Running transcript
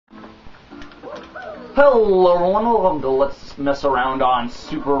Hello everyone, welcome to Let's Mess Around on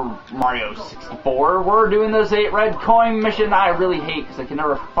Super Mario 64. We're doing this 8 red coin mission I really hate because I can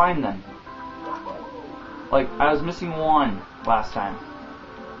never find them. Like, I was missing one last time.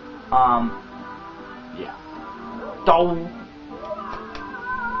 Yeah. Oh.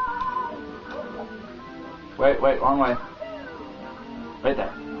 Wait, wrong way. Right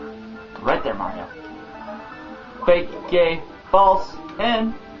there. Right there, Mario. Fake, gay, false,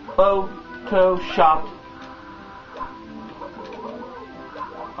 and photoshopped.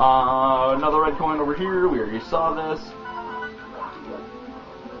 Another red coin over here. We already saw this.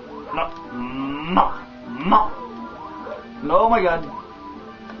 No. Oh my god.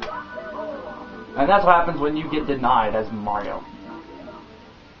 And that's what happens when you get denied as Mario.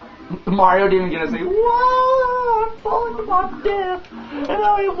 Mario didn't even get to say, "Whoa, I'm falling to my death, and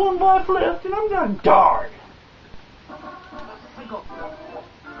I have one life left, and I'm gonna die."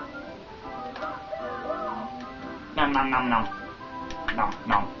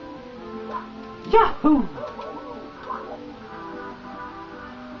 No. Yahoo!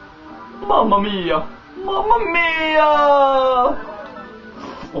 Mamma mia! Mamma mia!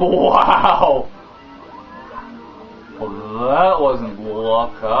 Wow! Well, that wasn't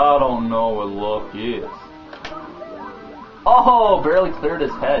luck. I don't know what luck is. Oh, barely cleared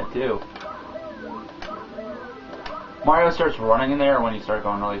his head, too. Mario starts running in there when you start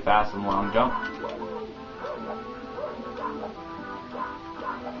going really fast and long jump.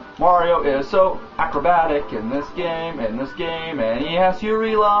 Mario is so acrobatic in this game, and he has to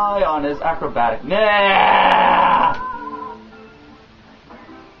rely on his acrobatic. Nah!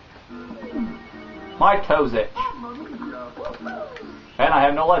 My toes itch. And I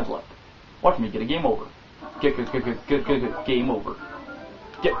have no legs left. Watch me get a game over. Game over.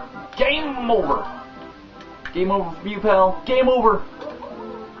 Game over! Game over for you, pal. Game over!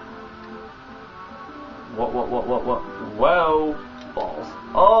 What? Whoa! Balls.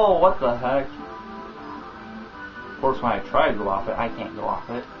 Oh, what the heck? Of course, when I try to go off it, I can't go off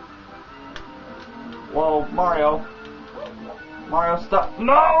it. Whoa, Mario. Mario, stop.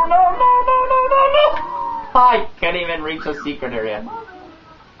 No! I can't even reach the secret area.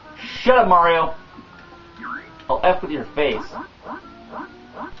 Shut up, Mario. I'll F with your face.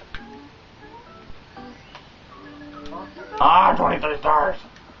 23 stars.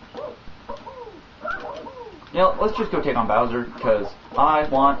 You know, let's just go take on Bowser, because I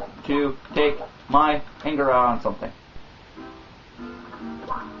want to take my anger out on something.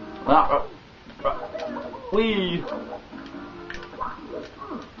 Whee!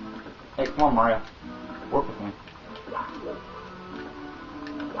 Hey, come on, Mario. Work with me.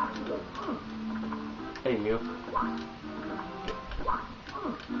 Hey, you.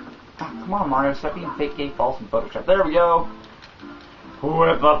 Come on, Mario. Stop being fake, gay, false, and Photoshop. There we go.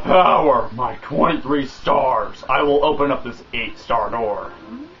 With the power of my 23 stars, I will open up this 8-star door.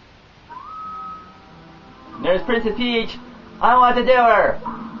 There's Princess Peach. I want to do her.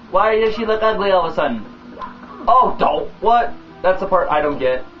 Why does she look ugly all of a sudden? Oh, don't. What? That's the part I don't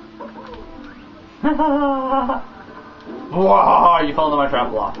get. Wow, you fell into my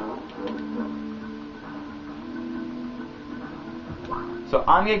trap block. So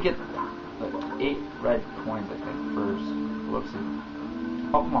I'm gonna get like 8 red coins, I think, first. Whoopsie.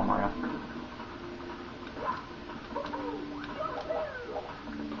 Oh, come on, Mario.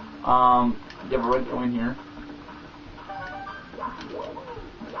 You have a red coin here.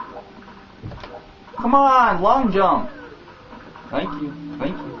 Come on, long jump. Thank you.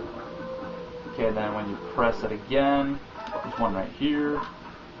 Okay, then when you press it again, there's one right here.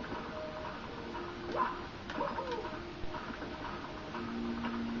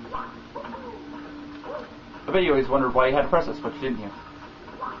 I bet you always wondered why you had to press this switch, didn't you?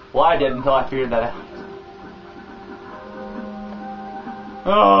 Well, I did until I figured that out.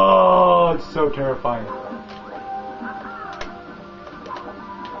 Oh, it's so terrifying.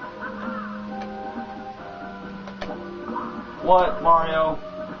 What, Mario?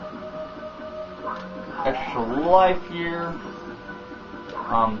 Extra life here.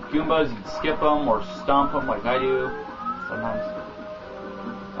 Goombas, you can skip them or stomp them like I do sometimes.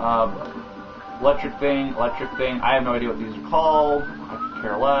 Electric thing. I have no idea what these are called. I could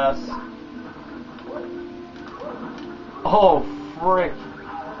care less. Oh, frick.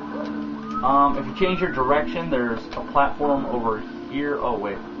 If you change your direction, there's a platform over here. Oh,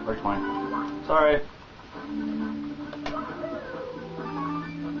 wait. Where's mine? Sorry.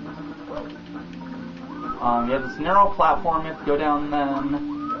 You have this narrow platform. You have to go down then.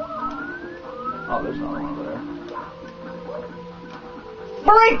 Oh, there's another one over there.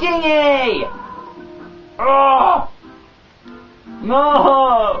 Freaking A! Oh!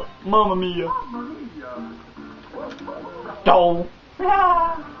 No! Mamma mia. No.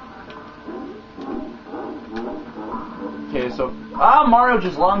 Okay, so Mario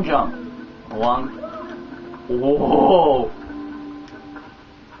just long jump. Whoa.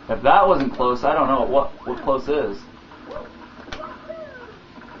 If that wasn't close, I don't know what close is.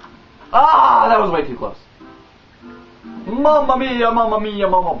 That was way too close. Mamma mia, mamma mia,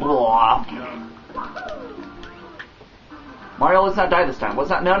 mamma blah. Mario, let's not die this time. Let's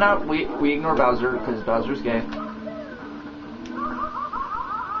not. No. We ignore Bowser because Bowser's gay.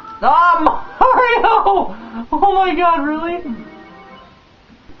 Mario! Oh my God, really?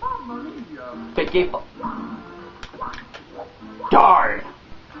 Pick a darn.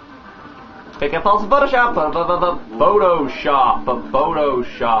 Pick a false Photoshop.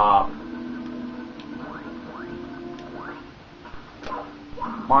 Photoshop.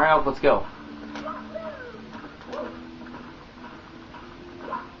 Mario, let's go.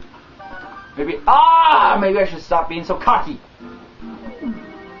 Maybe I should stop being so cocky.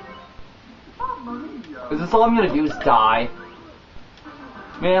 Is this all I'm gonna do is die?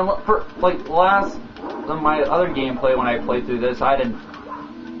 Man, for like my other gameplay when I played through this, I didn't.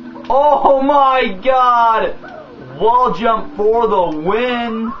 Oh my God! Wall jump for the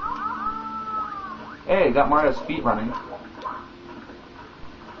win! Hey, got Mario's feet running.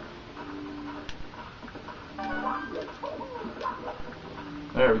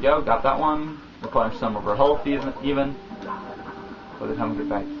 There we go, got that one. Replenish some of our health even. By the time we get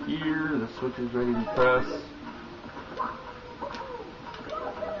back here, the switch is ready to press.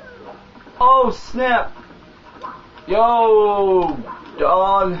 Oh snap! Yo,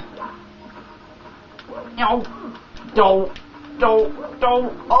 dog! No! Don't!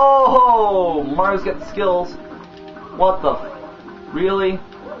 Oh! Mario's got the skills. What the? Really?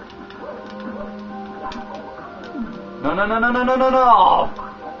 No!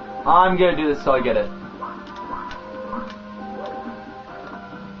 I'm gonna do this till I get it.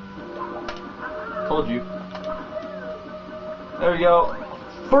 Told you. There we go.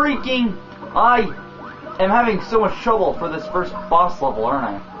 Freaking! I am having so much trouble for this first boss level, aren't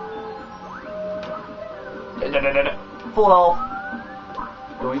I? Full health.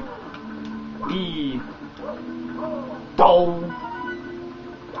 Doink. Wee. Dong.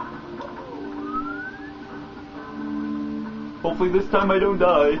 Hopefully this time I don't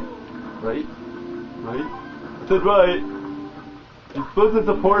die. Right? I said right. You're supposed to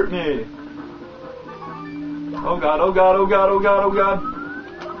support me. Oh God.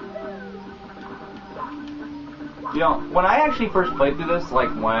 You know, when I actually first played through this, like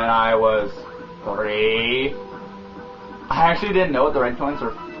when I was 3, I actually didn't know what the red coins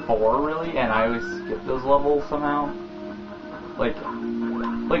are for, really, and I always skipped those levels somehow. Like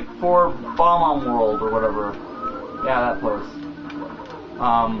for Bomb on World or whatever. Yeah, that place.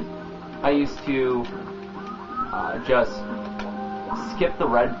 I used to just skip the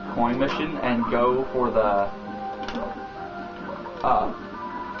red coin mission and go for the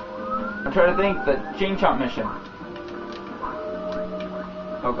I'm trying to think, the chain chomp mission.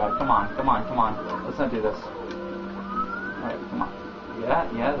 Oh God, come on. Let's not do this. Alright, come on.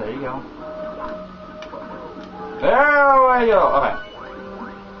 Yeah, there you go. There we go! Okay.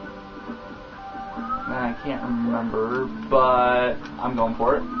 I can't remember, but I'm going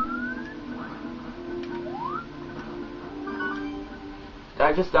for it. Did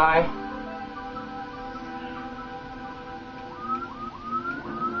I just die?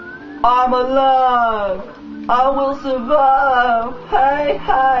 I'm alive! I will survive! Hey!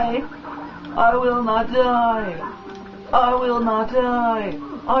 I will not die!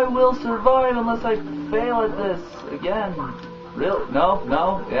 I will survive unless I fail at this again. Really? No?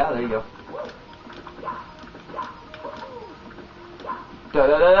 Yeah, there you go.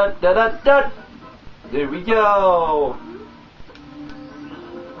 Da. There we go.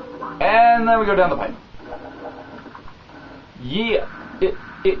 And then we go down the pipe. Yeah.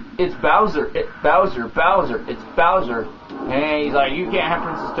 It's Bowser. It's Bowser. And he's like, you can't have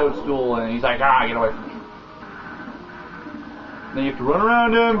Princess Toadstool. And he's like, get away from me. Then you have to run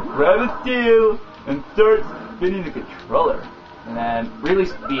around him, grab his tail, and start spinning the controller. And then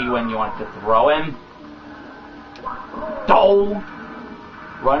release B when you want to throw him. Doh!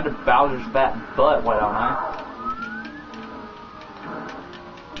 Run into Bowser's fat butt, why don't I?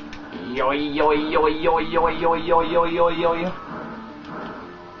 Yo.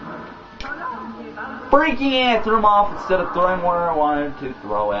 Freaking it! Threw him off instead of throwing where I wanted to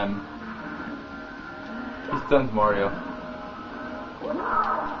throw him. He stuns Mario.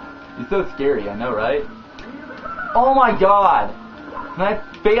 He's so scary, I know, right? Oh my God! Can I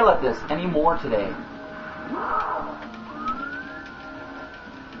fail at this anymore today?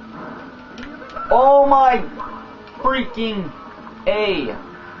 Oh my! freaking A.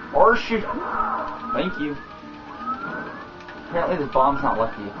 Or shoot. Thank you. Apparently this bomb's not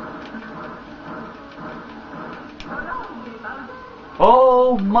lucky.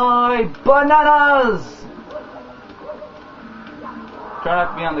 Oh my bananas! Try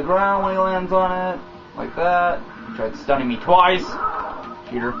not to be on the ground when he lands on it. Like that. He tried stunning me twice.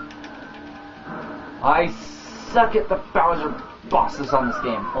 Cheater. I suck at the Bowser bosses on this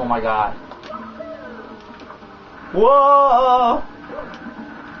game. Oh my god. Whoa!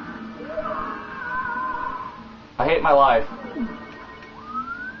 I hate my life.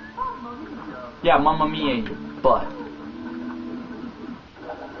 Yeah, Mamma Mia, you butt.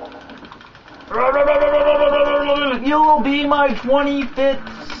 You'll be my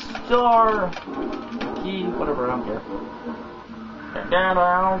 25th star. Key, whatever, I don't care.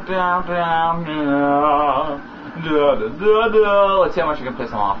 Let's see how much I can piss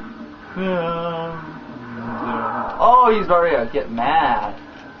him off. Oh, he's about to get mad.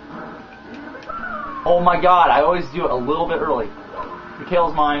 Oh my god, I always do it a little bit early. Your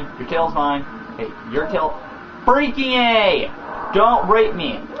tail's mine. Your tail's mine. Hey, your tail. Freaking A! Don't rape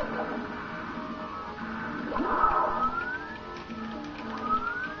me.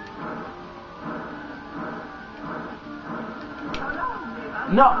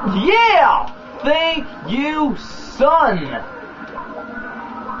 No, yeah! Thank you, son!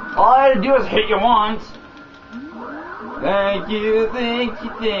 All I had to do was hit you once. Thank you, thank you,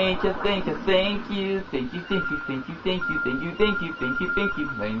 thank you, thank you, thank you, thank you, thank you, thank you, thank you, thank you, thank you, thank you, thank you,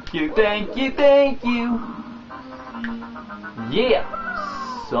 thank you, thank you, thank you. Yeah,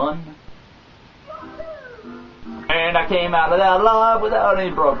 son. And I came out of that alive without any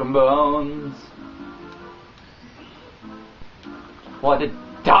broken bones. Well, I did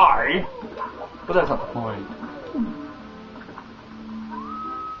die, but that's not the point.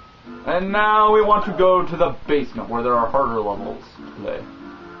 And now we want to go to the basement where there are harder levels today.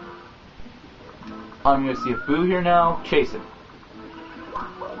 I'm going to see a Boo here now. Chase it.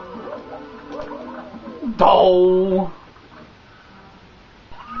 Oh!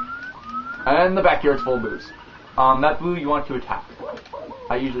 And the backyard's full of Boos. That Boo you want to attack.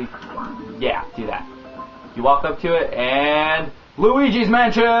 I usually... Yeah, do that. You walk up to it and... Luigi's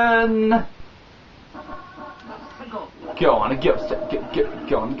Mansion! Go on a ghost step.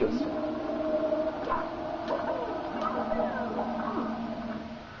 Go on a ghost step.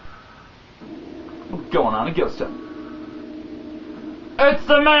 Going on a ghost step. It's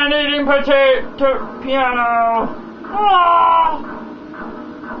the man-eating potato piano! Ah!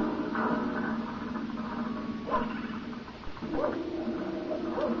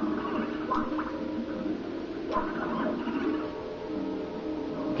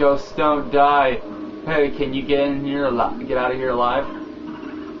 Ghosts don't die. Hey, can you get in here alive? Get out of here alive?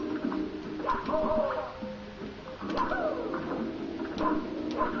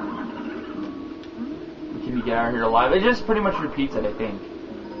 Can you get out of here alive? It just pretty much repeats it, I think.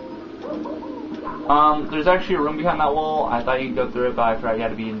 There's actually a room behind that wall. I thought you could go through it, but I forgot you had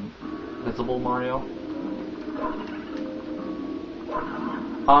to be invisible, Mario.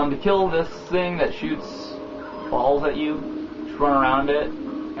 To kill this thing that shoots balls at you, just run around it,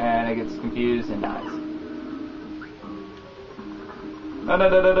 and it gets confused and dies.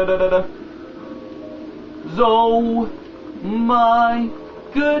 So, my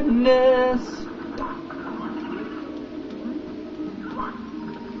goodness.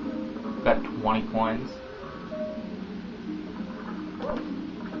 Got 20 coins.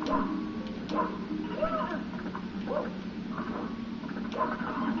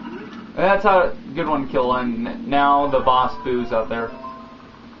 That's a good one to kill, and now the boss Boo's out there.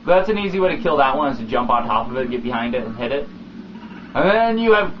 That's an easy way to kill that one, is to jump on top of it, get behind it, and hit it. And then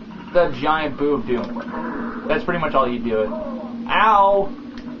you have the giant Boo of Doom. That's pretty much all you do it. Ow!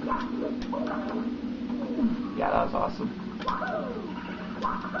 Yeah, that was awesome.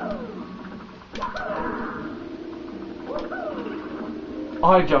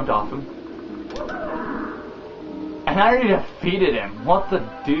 Oh, I jumped off him. And I already defeated him. What the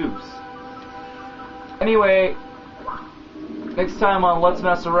deuce? Anyway, next time on Let's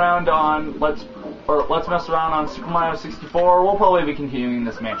Mess Around on Super Mario 64, we'll probably be continuing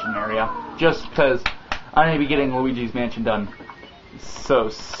this mansion area, just because I'm going to be getting Luigi's Mansion done. So,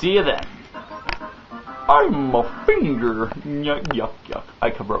 see you then. I'm a finger. Yuck, yuck, yuck.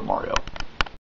 I cover up Mario.